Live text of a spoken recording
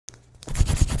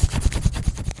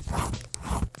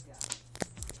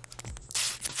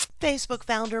Facebook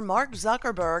founder Mark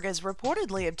Zuckerberg has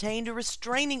reportedly obtained a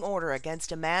restraining order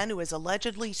against a man who is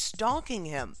allegedly stalking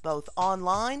him, both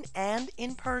online and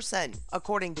in person.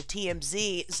 According to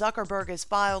TMZ, Zuckerberg has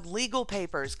filed legal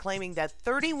papers claiming that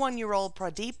 31-year-old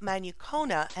Pradeep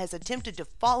Manukonda has attempted to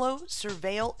follow,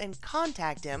 surveil, and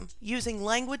contact him using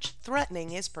language threatening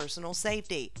his personal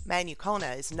safety.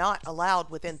 Manukonda is not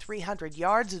allowed within 300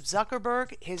 yards of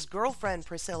Zuckerberg, his girlfriend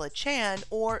Priscilla Chan,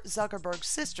 or Zuckerberg's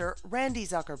sister Randy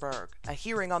Zuckerberg. A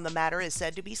hearing on the matter is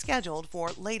said to be scheduled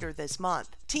for later this month.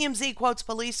 TMZ quotes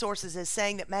police sources as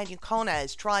saying that Manukonda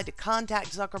has tried to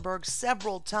contact Zuckerberg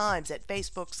several times at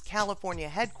Facebook's California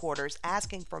headquarters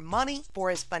asking for money for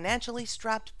his financially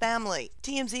strapped family.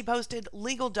 TMZ posted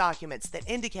legal documents that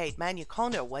indicate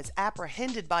Manukonda was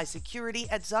apprehended by security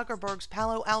at Zuckerberg's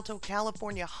Palo Alto,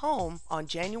 California home on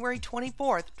January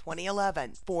 24,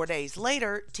 2011. 4 days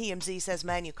later, TMZ says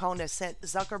Manukonda sent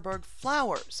Zuckerberg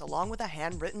flowers along with a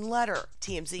handwritten letter.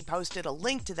 TMZ posted a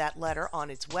link to that letter on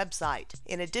its website.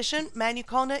 In addition,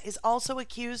 Manukonda is also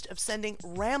accused of sending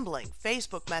rambling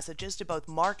Facebook messages to both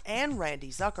Mark and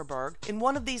Randy Zuckerberg. In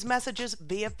one of these messages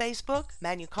via Facebook,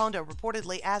 Manukonda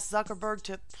reportedly asked Zuckerberg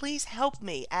to please help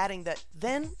me, adding that,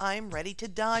 "Then I'm ready to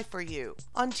die for you."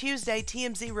 On Tuesday,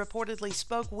 TMZ reportedly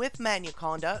spoke with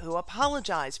Manukonda, who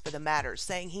apologized for the matter,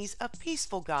 saying he's a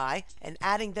peaceful guy and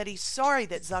adding that he's sorry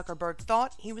that Zuckerberg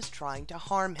thought he was trying to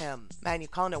harm him.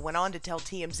 Manukonda went on to tell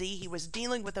TMZ he was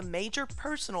dealing with a major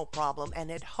personal problem and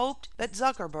had hoped that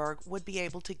Zuckerberg would be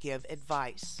able to give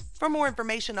advice. For more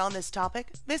information on this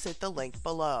topic, visit the link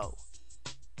below.